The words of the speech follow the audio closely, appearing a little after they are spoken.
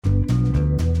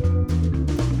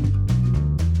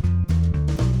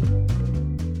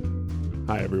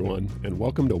Hi, everyone, and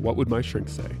welcome to What Would My Shrink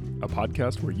Say, a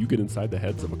podcast where you get inside the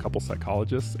heads of a couple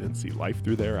psychologists and see life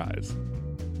through their eyes.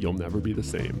 You'll never be the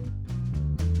same.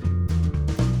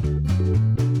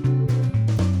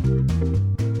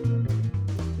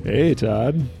 Hey,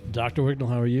 Todd. Dr. Wicknell,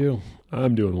 how are you?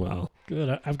 I'm doing well.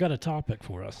 Good. I've got a topic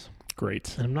for us,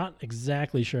 Great. and I'm not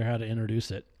exactly sure how to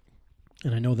introduce it.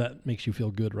 And I know that makes you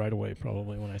feel good right away,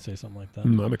 probably, when I say something like that.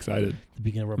 I'm excited. At the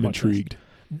beginning of our I'm podcast. intrigued.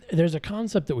 There's a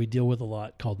concept that we deal with a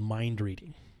lot called mind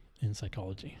reading in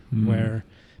psychology, where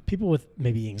people with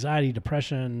maybe anxiety,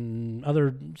 depression,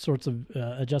 other sorts of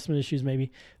adjustment issues, maybe,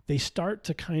 they start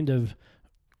to kind of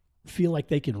feel like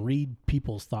they can read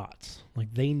people's thoughts,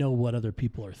 like they know what other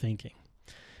people are thinking.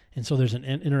 And so there's an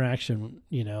interaction,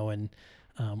 and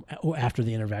after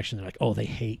the interaction, they're like, oh, they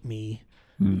hate me.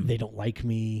 They don't like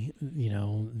me.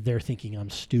 They're thinking I'm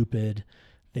stupid.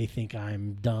 They think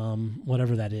I'm dumb,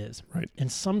 whatever that is. Right.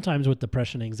 And sometimes with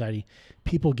depression, anxiety,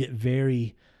 people get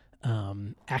very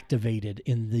activated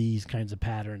in these kinds of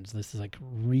patterns. This is like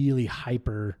really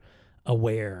hyper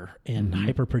aware and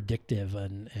hyper predictive.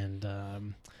 And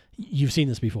you've seen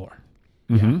this before.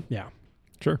 Yeah.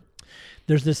 Sure.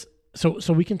 There's this.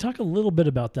 So we can talk a little bit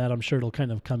about that. I'm sure it'll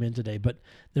kind of come in today, but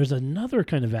there's another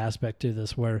kind of aspect to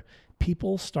this where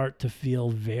people start to feel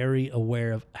very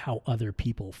aware of how other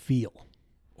people feel,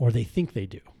 or they think they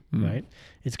do, right?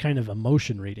 It's kind of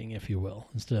emotion reading, if you will,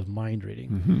 instead of mind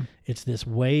reading. It's this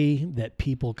way that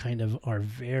people kind of are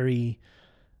very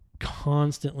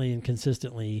constantly and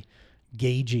consistently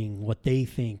gauging what they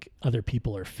think other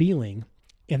people are feeling.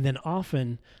 And then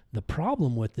often the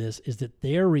problem with this is that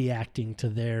they're reacting to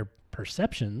their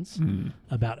perceptions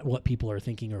about what people are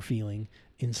thinking or feeling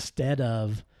instead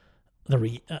of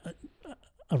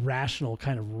a rational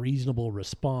kind of reasonable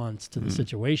response to the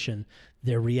situation.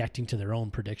 They're reacting to their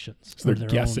own predictions. So they're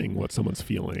guessing what someone's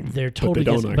feeling. They're totally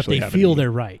guessing, but they feel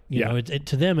they're right.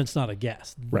 To them, it's not a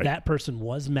guess. Right. That person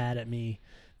was mad at me.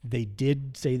 They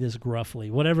did say this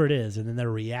gruffly, whatever it is, and then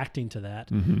they're reacting to that.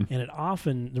 And it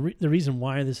often, the reason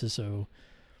why this is so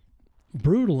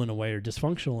brutal in a way or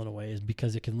dysfunctional in a way is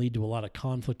because it can lead to a lot of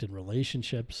conflict in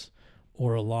relationships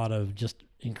or a lot of just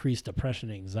increased depression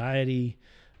and anxiety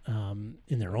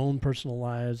in their own personal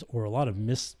lives, or a lot of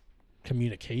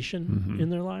miscommunication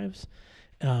in their lives.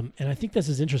 And I think this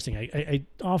is interesting. I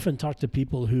often talk to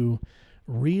people who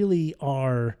really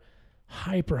are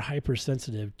hyper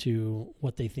sensitive to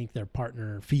what they think their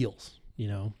partner feels.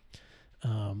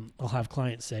 I'll have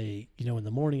clients say, in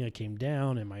the morning I came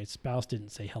down and my spouse didn't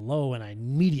say hello, and I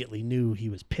immediately knew he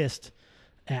was pissed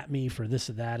at me for this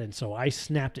or that. And so I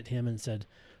snapped at him and said,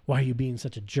 why are you being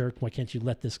such a jerk? Why can't you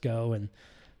let this go? And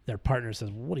their partner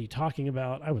says, what are you talking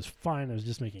about? I was fine. I was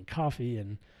just making coffee.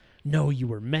 And no, you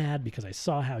were mad because I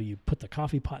saw how you put the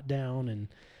coffee pot down. And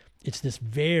it's this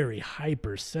very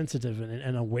hypersensitive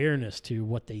and awareness to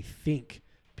what they think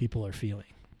people are feeling.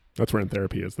 That's where in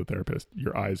therapy, as the therapist,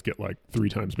 your eyes get like 3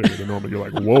 times bigger than normal. You're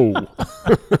like, whoa.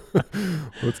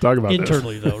 Let's talk about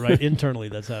Internally, though, right? Internally,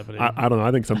 that's happening. I don't know.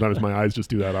 I think sometimes my eyes just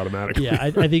do that automatically. Yeah,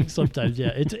 I think sometimes,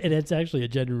 yeah. It's actually a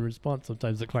genuine response.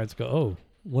 Sometimes the clients go, oh,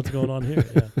 what's going on here?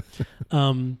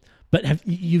 Yeah. But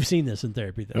you've seen this in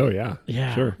therapy, though? Oh, yeah.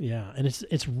 Yeah. Sure. Yeah. And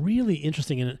it's really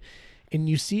interesting. And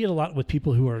you see it a lot with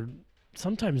people who are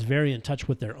sometimes very in touch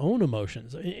with their own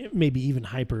emotions, maybe even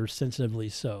hypersensitively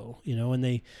so, and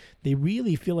they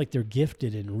really feel like they're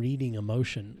gifted in reading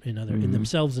emotion in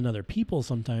themselves and other people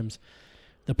sometimes.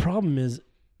 The problem is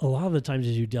a lot of the times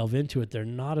as you delve into it, they're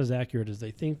not as accurate as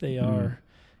they think they are.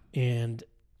 And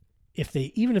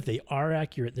even if they are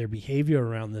accurate, their behavior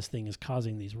around this thing is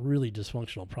causing these really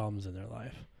dysfunctional problems in their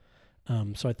life.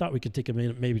 So I thought we could take a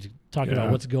minute maybe to talk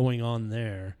about what's going on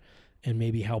there, and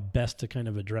maybe how best to kind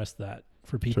of address that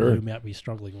for people who might be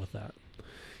struggling with that.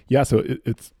 Yeah, so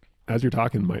it's as you're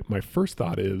talking, my first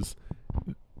thought is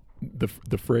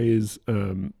the phrase,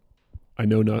 I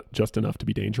know not just enough to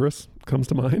be dangerous comes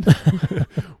to mind,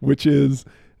 which is,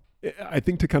 I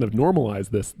think, to kind of normalize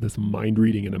this mind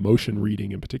reading and emotion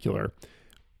reading in particular,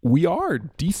 we are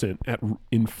decent at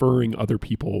inferring other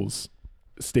people's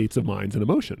states of minds and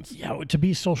emotions. Yeah, to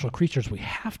be social creatures, we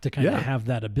have to kind of have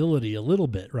that ability a little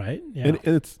bit, right? Yeah. And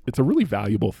it's a really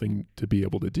valuable thing to be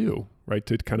able to do, right?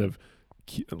 To kind of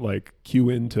cue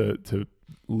into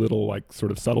little like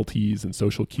sort of subtleties and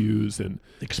social cues, and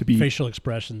to be facial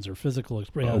expressions or physical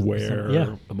expressions,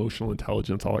 aware, emotional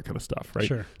intelligence, all that kind of stuff, right?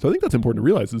 Sure. So I think that's important to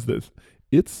realize is that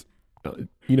it's,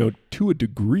 to a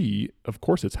degree, of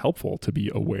course, it's helpful to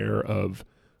be aware of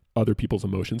other people's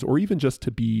emotions, or even just to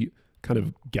be kind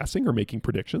of guessing or making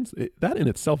predictions. That in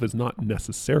itself is not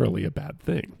necessarily a bad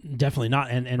thing. Definitely not.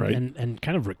 And right? and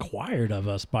kind of required of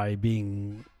us by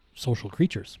being social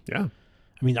creatures. Yeah.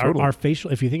 I mean, Totally. our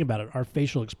facial, if you think about it, our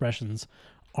facial expressions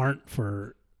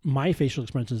my facial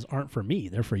expressions aren't for me.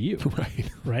 They're for you.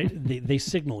 Right. Right. They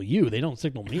signal you. They don't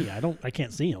signal me. I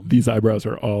can't see them. These eyebrows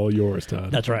are all yours, Todd.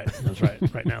 That's right. That's right.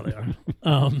 Right now they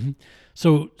are.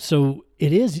 So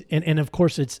it is, and of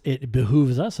course it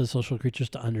behooves us as social creatures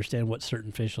to understand what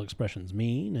certain facial expressions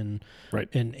mean, and Right.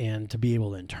 and to be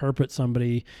able to interpret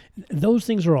somebody. Those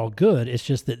things are all good. It's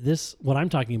just that what I'm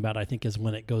talking about, I think, is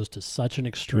when it goes to such an To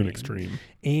extreme. an extreme.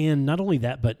 And not only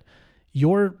that, but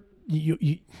you're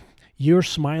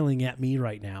smiling at me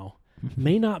right now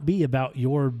may not be about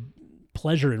your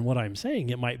pleasure in what I'm saying.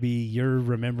 It might be you're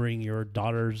remembering your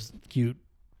daughter's cute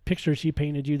picture she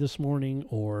painted you this morning,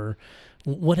 or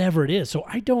whatever it is. So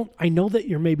I know that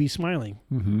you're maybe smiling.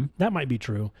 Mm-hmm. That might be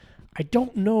true. I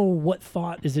don't know what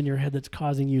thought is in your head that's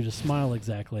causing you to smile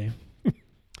exactly,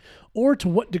 or to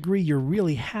what degree you're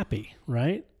really happy,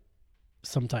 right?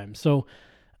 Sometimes. So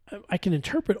I can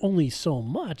interpret only so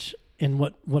much. And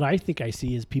what I think I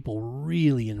see is people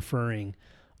really inferring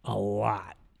a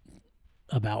lot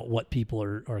about what people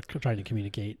are trying to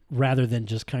communicate, rather than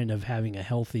just kind of having a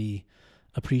healthy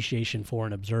appreciation for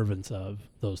and observance of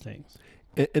those things.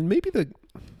 And maybe well,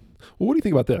 what do you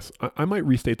think about this? I might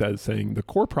restate that as saying the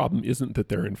core problem isn't that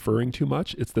they're inferring too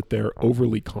much. It's that they're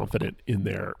overly confident in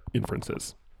their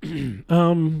inferences.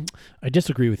 I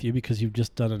disagree with you, because you've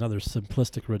just done another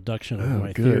simplistic reduction of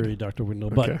my good. theory, Dr.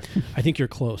 Windle. Okay. But I think you're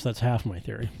close. That's half my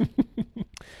theory.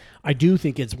 I do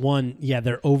think it's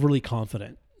they're overly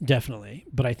confident, definitely.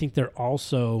 But I think they're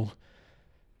also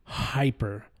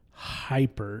hyper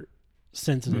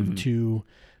sensitive to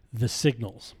the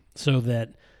signals, so that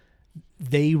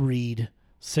they read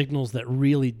signals that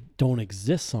really don't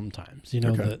exist sometimes. You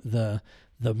know, Okay.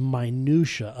 the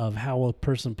minutia of how a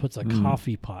person puts a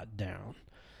coffee pot down,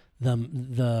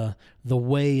 the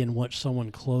way in which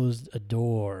someone closed a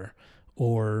door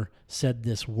or said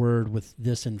this word with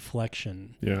this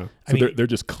inflection. Yeah. I So mean, they're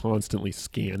just constantly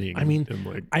scanning. I mean, and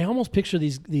like, I almost picture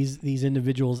these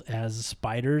individuals as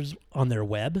spiders on their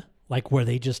web, like where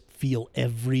they just feel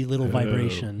every little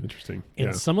vibration. Interesting. And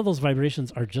Yeah. some of those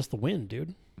vibrations are just the wind,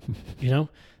 dude. You know,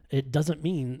 it doesn't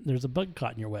mean there's a bug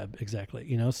caught in your web exactly,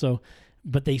 you know? So,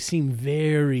 but they seem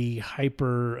very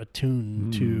hyper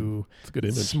attuned to It's a good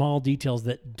image. small details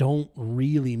that don't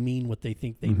really mean what they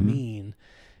think they mean.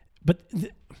 But,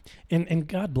 and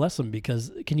God bless them,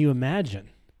 because can you imagine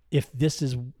if this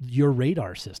is your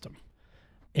radar system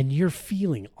and you're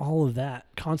feeling all of that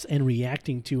and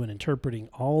reacting to and interpreting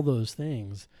all those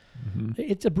things?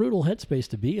 It's a brutal headspace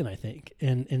to be in, I think.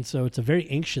 And so it's a very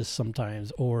anxious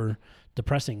sometimes, or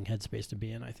depressing headspace to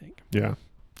be in, I think. Yeah.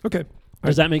 Okay.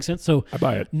 Does that make sense? So I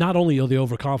buy it. not only the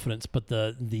overconfidence, but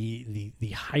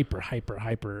the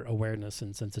hyper awareness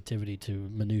and sensitivity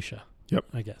to minutia. Yep.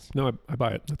 I guess. No, I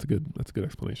buy it. That's a good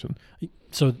explanation.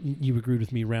 So you agreed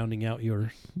with me rounding out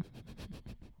your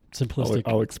simplistic,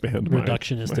 I'll expand my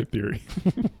reductionistic theory.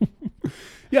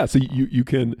 Yeah. So you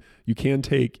can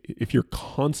take, if you're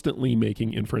constantly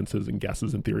making inferences and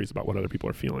guesses and theories about what other people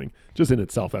are feeling, just in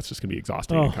itself, that's just going to be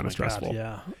exhausting and kind of stressful. God,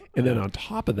 yeah. And then on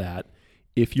top of that,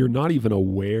 if you're not even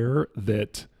aware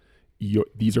that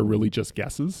these are really just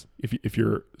guesses, if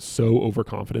you're so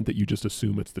overconfident that you just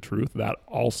assume it's the truth, that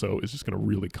also is just going to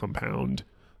really compound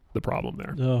the problem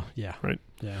there. Oh, yeah. Right.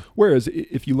 Yeah. Whereas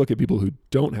if you look at people who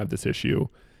don't have this issue,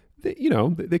 they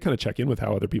kind of check in with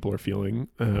how other people are feeling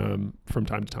from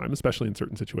time to time, especially in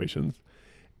certain situations.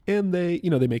 And they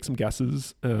make some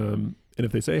guesses. And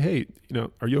if they say, hey,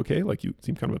 are you okay? Like, you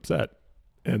seem kind of upset.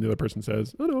 And the other person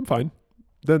says, oh no, I'm fine.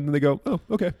 Then they go, oh,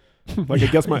 okay. Like, I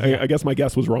guess my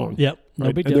guess was wrong. Yep. No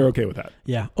right? big And deal. they're okay with that.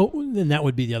 Yeah. Oh, then that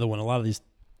would be the other one. A lot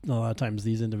of times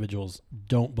these individuals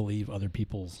don't believe other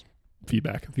people's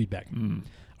Feedback.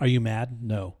 Are you mad?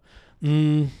 No.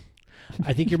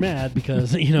 I think you're mad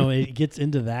because, it gets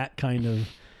into that kind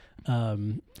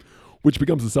of, Which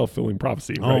becomes a self-fulfilling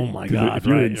prophecy, right? Oh my God, If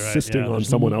you're right, insisting yeah. on There's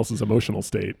someone else's emotional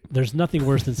state. there's nothing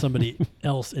worse than somebody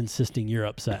else insisting you're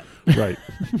upset. Right.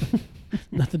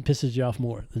 Nothing pisses you off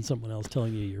more than someone else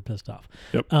telling you you're pissed off.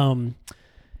 Yep.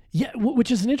 Yeah,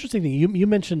 which is an interesting thing. You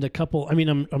mentioned a couple. I mean,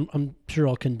 I'm sure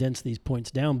I'll condense these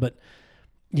points down, but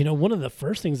one of the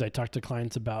first things I talk to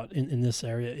clients about in this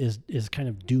area is kind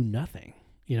of do nothing.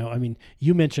 I mean,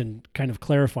 you mentioned kind of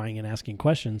clarifying and asking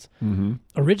questions. Mm-hmm.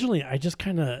 Originally, I just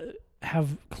kind of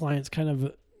have clients kind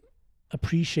of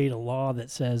appreciate a law that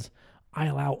says I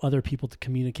allow other people to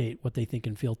communicate what they think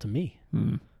and feel to me.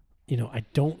 Mm. I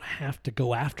don't have to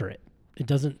go after it.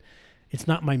 It's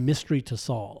not my mystery to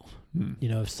solve. Mm.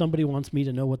 If somebody wants me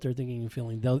to know what they're thinking and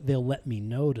feeling, they'll let me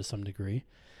know to some degree,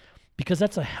 because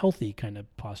that's a healthy kind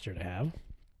of posture to have.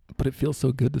 But it feels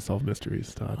so good to solve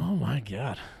mysteries, Todd. Oh my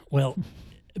God. Well,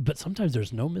 but sometimes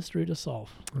there's no mystery to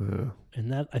solve.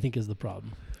 And that, I think, is the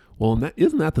problem. Well, and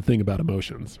isn't that the thing about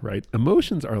emotions, right?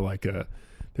 Emotions are like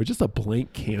they're just a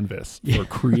blank canvas for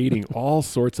creating all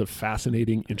sorts of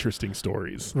fascinating, interesting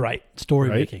stories. Right. Story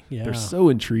right? making. Yeah. They're so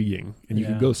intriguing, and you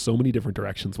can go so many different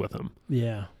directions with them.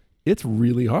 Yeah. It's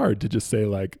really hard to just say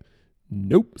like,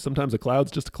 nope, sometimes a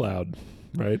cloud's just a cloud,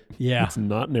 right? Yeah. It's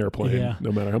not an airplane,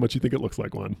 no matter how much you think it looks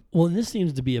like one. Well, and this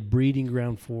seems to be a breeding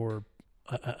ground for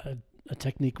a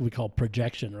technique we call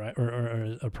projection, right?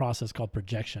 Or a process called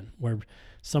projection, where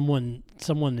someone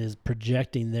is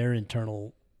projecting their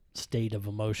internal state of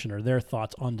emotion or their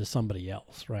thoughts onto somebody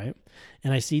else, right?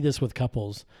 And I see this with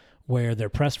couples where they're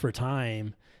pressed for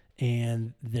time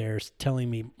and they're telling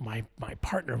me my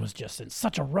partner was just in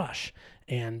such a rush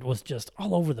and was just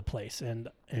all over the place,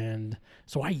 and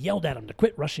so I yelled at him to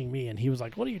quit rushing me, and he was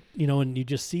like, what are you and you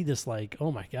just see this like,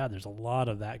 oh my God, there's a lot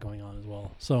of that going on as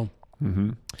well. So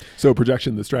So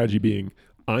projection, the strategy being,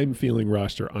 I'm feeling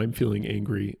rushed or I'm feeling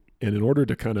angry, and in order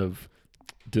to kind of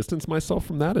distance myself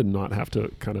from that and not have to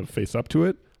kind of face up to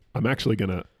it, I'm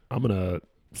gonna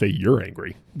say you're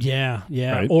angry. Yeah.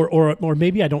 Right? Or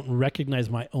maybe I don't recognize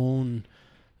my own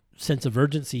sense of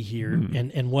urgency here,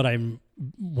 and what I'm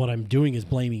doing is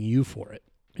blaming you for it,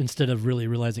 instead of really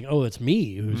realizing, oh, it's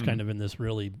me who's kind of in this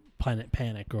really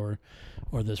panic or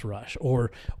this rush,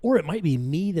 or it might be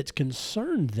me that's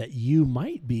concerned that you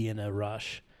might be in a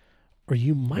rush, or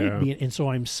you might be, and so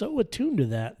I'm so attuned to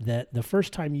that the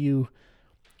first time you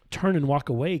turn and walk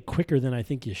away quicker than I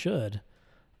think you should,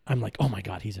 I'm like, oh my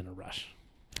God, he's in a rush.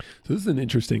 So this is an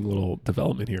interesting little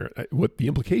development here. What the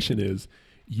implication is,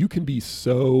 you can be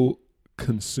so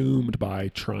consumed by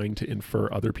trying to infer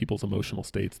other people's emotional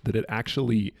states that it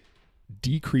actually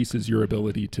decreases your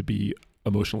ability to be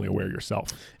emotionally aware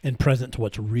yourself and present to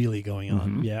what's really going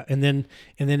on. Yeah. And then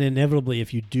inevitably,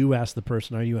 if you do ask the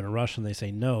person, are you in a rush? And they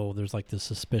say no, there's like this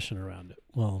suspicion around it.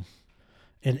 Well,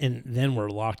 and then we're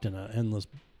locked in an endless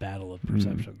battle of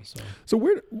perception. So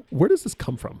where does this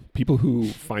come from? People who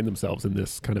find themselves in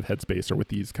this kind of headspace or with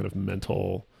these kind of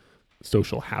mental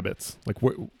social habits, like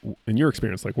in your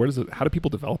experience, like how do people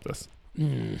develop this?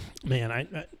 Man,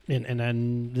 I'm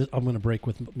going to break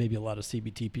with maybe a lot of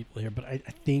CBT people here, but I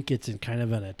think it's in kind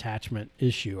of an attachment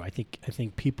issue. I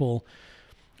think people,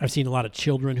 I've seen a lot of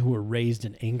children who were raised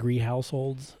in angry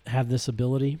households have this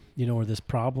ability, or this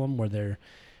problem where they're,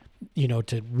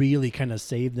 to really kind of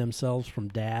save themselves from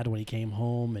dad when he came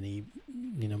home and he,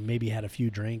 maybe had a few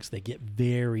drinks. They get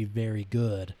very, very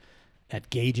good at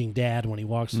gauging dad when he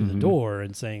walks through the door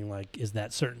and saying, like, is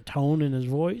that certain tone in his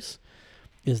voice?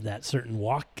 Is that certain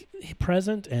walk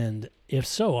present? And if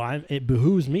so, it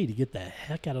behooves me to get the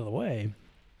heck out of the way.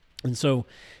 And so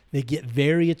they get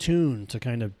very attuned to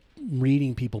kind of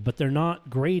reading people, but they're not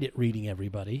great at reading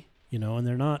everybody, and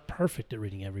they're not perfect at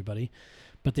reading everybody,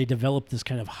 but they develop this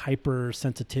kind of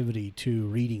hypersensitivity to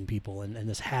reading people and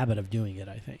this habit of doing it,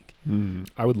 I think.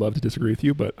 I would love to disagree with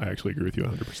you, but I actually agree with you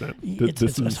 100%.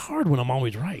 It's hard when I'm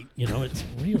always right. It's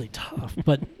really tough,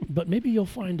 but maybe you'll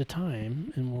find a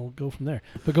time and we'll go from there.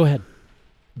 But go ahead.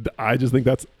 I just think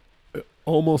that's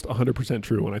almost 100%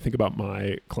 true. When I think about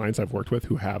my clients I've worked with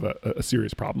who have a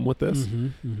serious problem with this,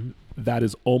 that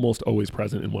is almost always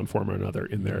present in one form or another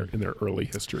in their early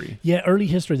history. Yeah, early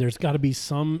history. There's got to be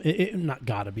some. Not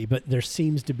got to be, but there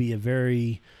seems to be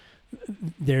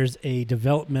there's a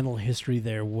developmental history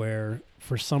there where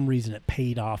for some reason it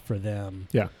paid off for them.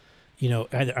 Yeah.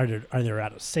 Either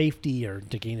out of safety or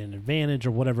to gain an advantage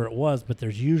or whatever it was, but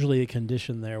there's usually a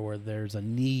condition there where there's a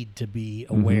need to be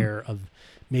aware of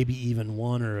maybe even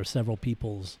one or several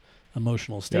people's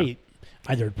emotional state,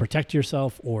 either to protect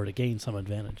yourself or to gain some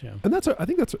advantage. Yeah. And I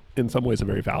think that's in some ways a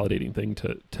very validating thing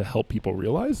to help people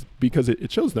realize, because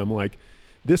it shows them like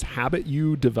this habit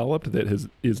you developed that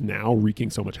is now wreaking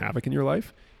so much havoc in your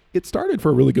life. It started for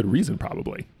a really good reason,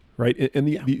 probably, right? And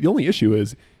the only issue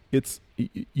is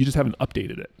you just haven't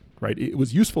updated it, right? It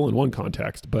was useful in one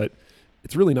context, but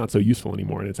it's really not so useful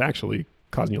anymore, and it's actually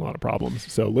causing you a lot of problems.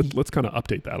 So let's kind of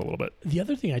update that a little bit. The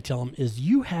other thing I tell them is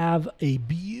you have a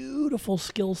beautiful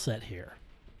skill set here,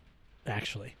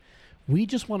 actually. We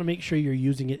just want to make sure you're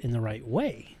using it in the right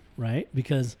way, right?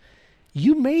 Because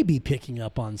you may be picking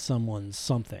up on someone's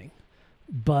something,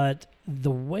 but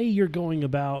the way you're going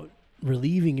about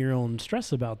relieving your own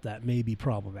stress about that may be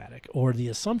problematic, or the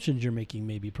assumptions you're making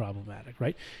may be problematic,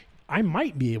 right? I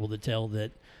might be able to tell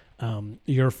that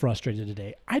you're frustrated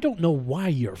today. I don't know why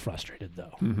you're frustrated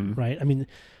though, right? I mean,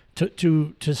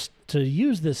 to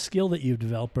use this skill that you've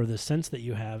developed or the sense that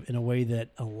you have in a way that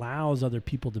allows other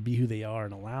people to be who they are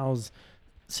and allows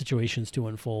situations to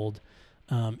unfold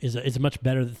is a much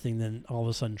better thing than all of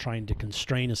a sudden trying to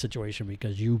constrain a situation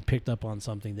because you picked up on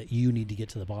something that you need to get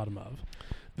to the bottom of.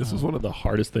 This was one of the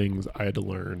hardest things I had to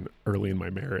learn early in my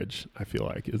marriage, I feel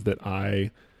like, is that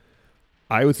I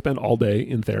would spend all day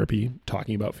in therapy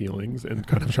talking about feelings and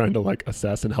kind of trying to like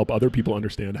assess and help other people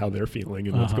understand how they're feeling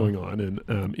and what's going on,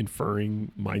 and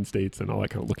inferring mind states and all that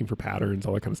kind of looking for patterns,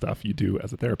 all that kind of stuff you do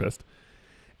as a therapist.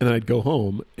 And then I'd go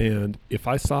home, and if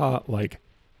I saw like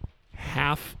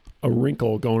half a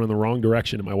wrinkle going in the wrong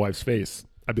direction in my wife's face,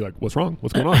 I'd be like, what's wrong?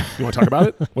 What's going on? You want to talk about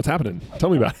it? What's happening? Tell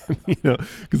me about it. You know,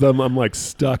 because I'm like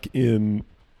stuck in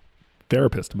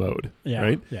therapist mode. Yeah.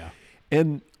 Right. Yeah.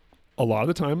 And a lot of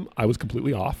the time I was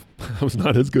completely off. I was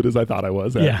not as good as I thought I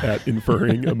was at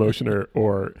inferring emotion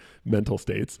or mental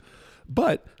states.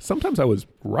 But sometimes I was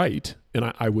right,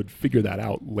 and I would figure that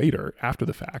out later after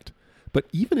the fact. But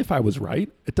even if I was right,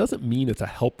 it doesn't mean it's a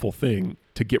helpful thing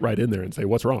to get right in there and say,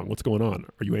 what's wrong? What's going on?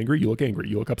 Are you angry? You look angry.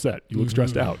 You look upset. You look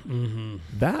stressed out.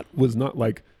 That was not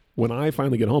like when I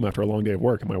finally get home after a long day of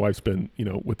work and my wife's been, you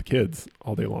know, with the kids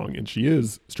all day long and she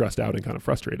is stressed out and kind of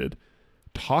frustrated.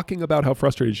 Talking about how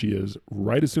frustrated she is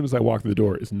right as soon as I walk through the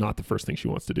door is not the first thing she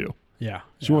wants to do. Yeah.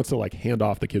 She wants to like hand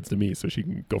off the kids to me so she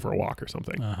can go for a walk or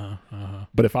something.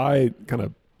 But if I kind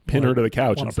of pin her to the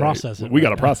couch and say, we got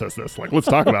to process this. Like, let's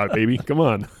talk about it, baby. Come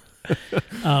on.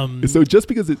 So just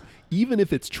because even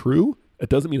if it's true, it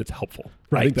doesn't mean it's helpful.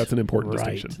 Right. I think that's an important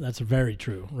distinction. That's very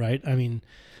true. Right. I mean,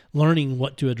 learning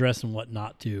what to address and what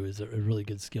not to is a really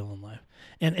good skill in life.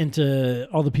 And to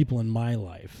all the people in my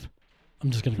life, I'm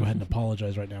just going to go ahead and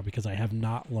apologize right now because I have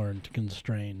not learned to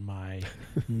constrain my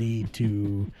need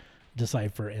to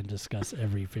decipher and discuss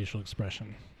every facial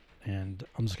expression. And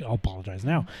I'll apologize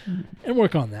now and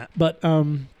work on that. But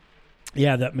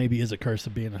yeah, that maybe is a curse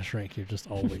of being a shrink. You're just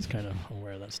always kind of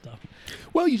aware of that stuff.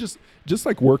 Well, you just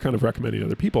like we're kind of recommending to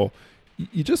other people,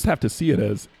 you just have to see it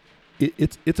as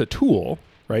it's a tool,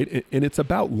 right? And it's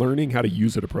about learning how to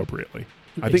use it appropriately.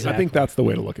 I think that's the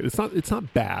way to look at it. It's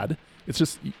not bad. It's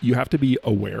just you have to be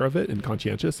aware of it and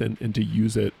conscientious and to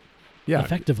use it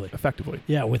effectively.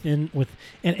 Yeah,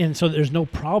 and so there's no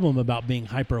problem about being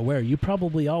hyper aware. You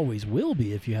probably always will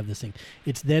be if you have this thing.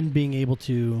 It's then being able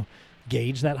to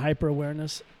gauge that hyper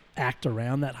awareness, act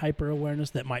around that hyper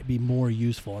awareness that might be more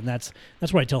useful. And that's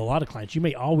what I tell a lot of clients. You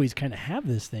may always kind of have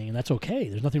this thing, and that's okay.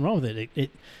 There's nothing wrong with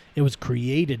it. It was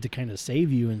created to kind of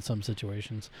save you in some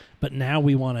situations, but now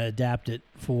we want to adapt it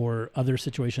for other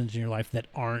situations in your life that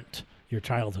aren't your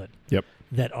childhood. Yep.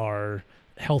 That are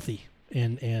healthy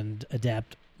and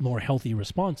adapt more healthy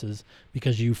responses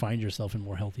because you find yourself in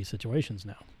more healthy situations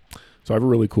now. So I have a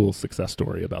really cool success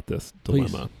story about this dilemma.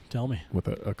 Please, tell me. With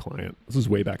a client. This was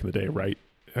way back in the day, right?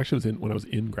 Actually, it was when I was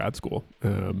in grad school.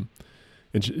 And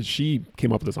she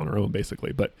came up with this on her own,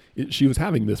 basically. But she was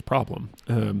having this problem.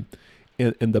 And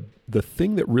the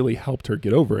thing that really helped her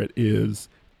get over it is,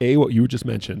 what you just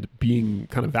mentioned, being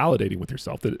kind of validating with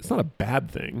yourself that it's not a bad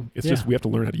thing. It's just we have to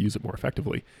learn how to use it more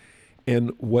effectively.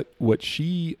 And what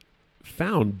she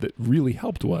found that really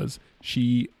helped was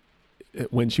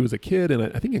when she was a kid, and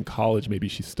I think in college maybe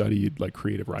she studied like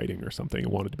creative writing or something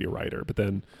and wanted to be a writer, but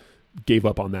then gave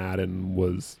up on that and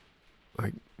was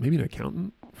like maybe an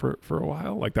accountant for a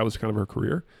while. Like that was kind of her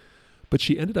career. But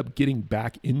she ended up getting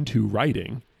back into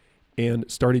writing and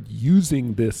started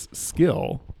using this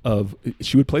skill of,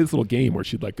 she would play this little game where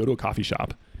she'd like go to a coffee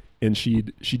shop and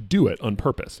she'd do it on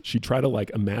purpose. She'd try to like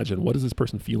imagine, what is this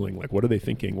person feeling? Like, what are they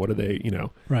thinking? What are they,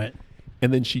 Right.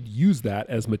 And then she'd use that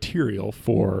as material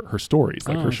for her stories,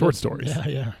 like her short stories. Yeah,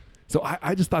 yeah. So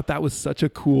I just thought that was such a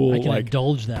cool, like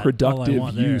indulge that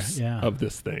productive use of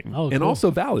this thing. Oh, and cool. Also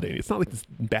validating. It's not like this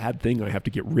bad thing I have to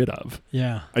get rid of.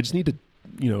 Yeah. I just need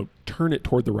to, turn it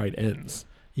toward the right ends.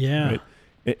 Yeah. Right?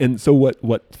 And so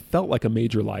what felt like a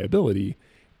major liability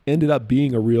ended up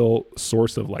being a real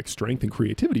source of like strength and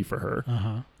creativity for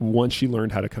her once she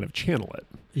learned how to kind of channel it.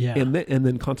 Yeah. And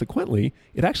then consequently,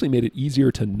 it actually made it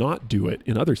easier to not do it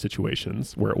in other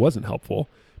situations where it wasn't helpful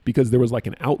because there was like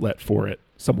an outlet for it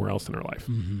somewhere else in her life.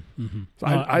 So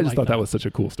I just thought that was such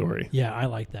a cool story. Yeah, I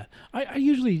like that. I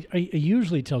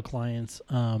usually tell clients,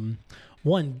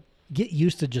 one, get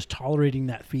used to just tolerating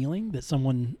that feeling that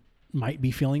someone might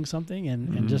be feeling something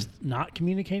and just not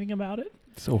communicating about it.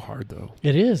 So hard though.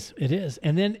 It is.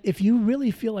 And then if you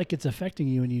really feel like it's affecting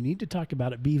you and you need to talk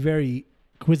about it, be very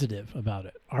inquisitive about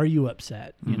it. Are you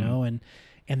upset? You know, and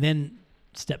then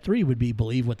step 3 would be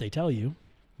believe what they tell you.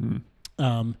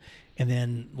 And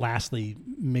then lastly,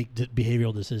 make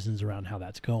behavioral decisions around how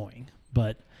that's going.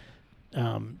 But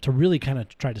to really kind of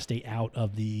try to stay out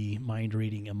of the mind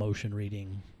reading, emotion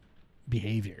reading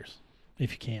behaviors.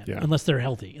 if you can, Yeah. unless they're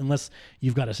healthy, unless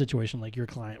you've got a situation like your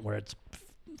client where it's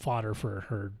fodder for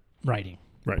her writing.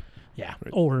 Right. Yeah.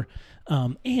 Right. Or,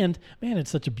 and man,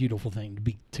 it's such a beautiful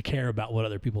thing to care about what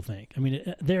other people think. I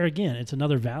mean, there again, it's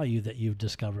another value that you've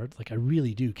discovered. Like, I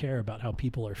really do care about how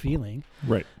people are feeling.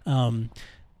 Right.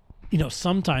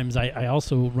 Sometimes I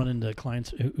also run into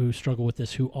clients who struggle with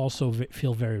this, who also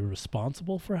feel very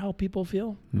responsible for how people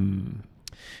feel.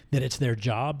 That it's their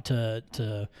job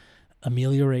to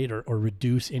ameliorate or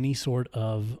reduce any sort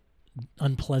of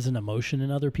unpleasant emotion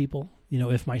in other people.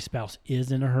 If my spouse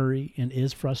is in a hurry and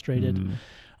is frustrated,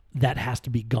 that has to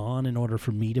be gone in order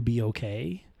for me to be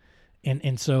okay.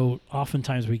 And so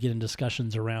oftentimes we get in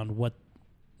discussions around what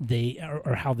they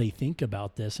or how they think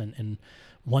about this. And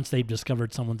once they've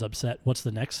discovered someone's upset, what's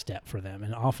the next step for them?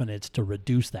 And often it's to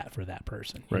reduce that for that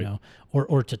person, right.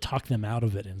 or to talk them out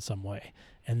of it in some way.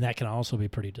 And that can also be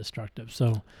pretty destructive.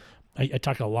 So I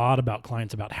talk a lot about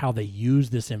clients about how they use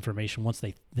this information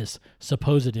this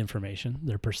supposed information,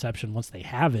 their perception once they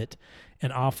have it.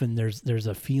 And often there's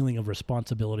a feeling of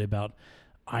responsibility about,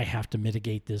 I have to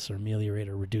mitigate this or ameliorate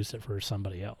or reduce it for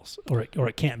somebody else, or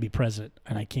it can't be present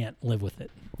and I can't live with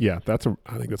it. Yeah, I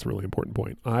think that's a really important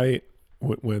point.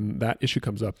 When that issue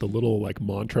comes up, the little like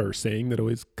mantra or saying that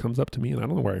always comes up to me, and I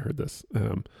don't know where I heard this,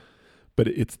 but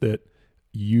it's that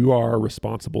you are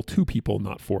responsible to people,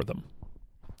 not for them.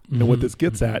 And what this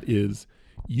gets at is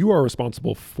you are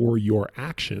responsible for your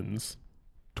actions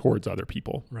towards other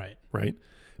people. Right. Right.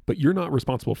 But you're not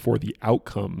responsible for the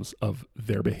outcomes of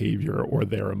their behavior or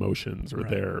their emotions or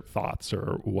their thoughts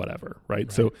or whatever.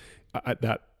 Right. So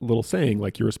that little saying,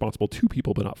 like, you're responsible to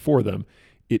people, but not for them,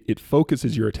 it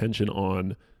focuses your attention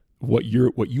on what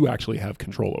you actually have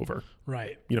control over.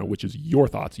 Right. Which is your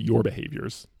thoughts, your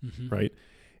behaviors. Right.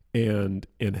 And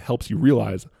helps you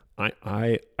realize,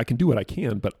 I can do what I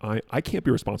can, but I can't be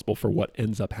responsible for what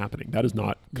ends up happening. That is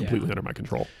not completely under my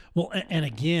control. Well, and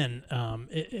again,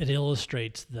 it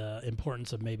illustrates the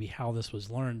importance of maybe how this was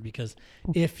learned, because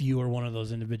if you are one of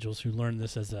those individuals who learned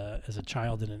this as a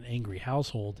child in an angry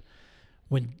household,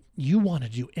 when you want to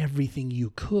do everything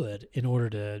you could in order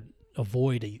to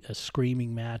avoid a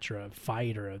screaming match or a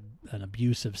fight or an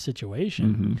abusive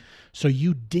situation. So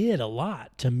you did a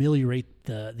lot to ameliorate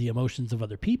the emotions of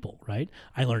other people, right?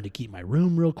 I learned to keep my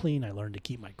room real clean. I learned to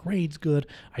keep my grades good.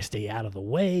 I stay out of the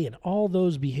way. And all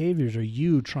those behaviors are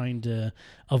you trying to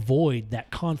avoid that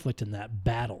conflict and that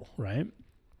battle, right?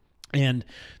 And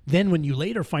then when you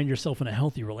later find yourself in a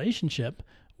healthy relationship,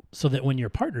 so that when your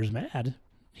partner's mad,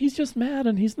 he's just mad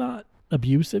and he's not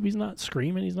abusive. He's not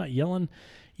screaming. He's not yelling.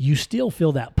 You still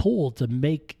feel that pull to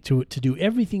do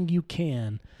everything you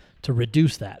can to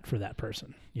reduce that for that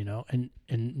person,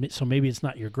 and so maybe it's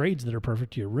not your grades that are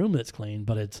perfect, your room that's clean,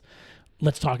 but it's,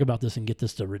 let's talk about this and get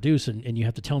this to reduce. And you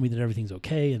have to tell me that everything's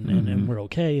okay and we're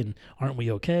okay. And aren't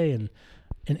we okay?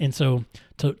 And so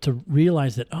to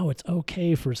realize that, it's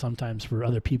okay sometimes for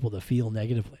other people to feel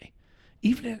negatively,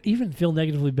 even feel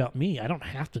negatively about me. I don't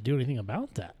have to do anything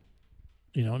about that,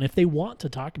 and if they want to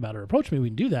talk about it or approach me, we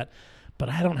can do that. But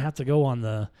I don't have to go on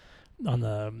the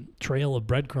trail of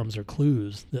breadcrumbs or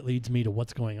clues that leads me to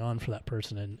what's going on for that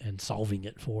person and solving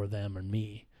it for them or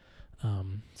me.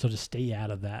 So just stay out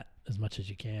of that as much as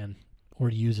you can, or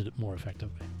to use it more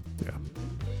effectively. Yeah.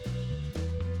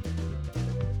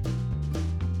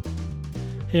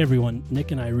 Hey everyone,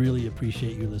 Nick and I really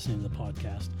appreciate you listening to the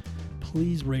podcast.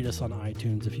 Please rate us on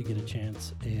iTunes if you get a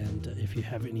chance. And if you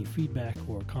have any feedback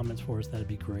or comments for us, that'd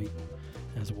be great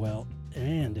as well.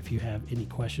 And if you have any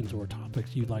questions or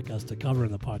topics you'd like us to cover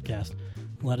in the podcast,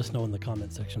 let us know in the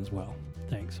comment section as well.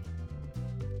 Thanks.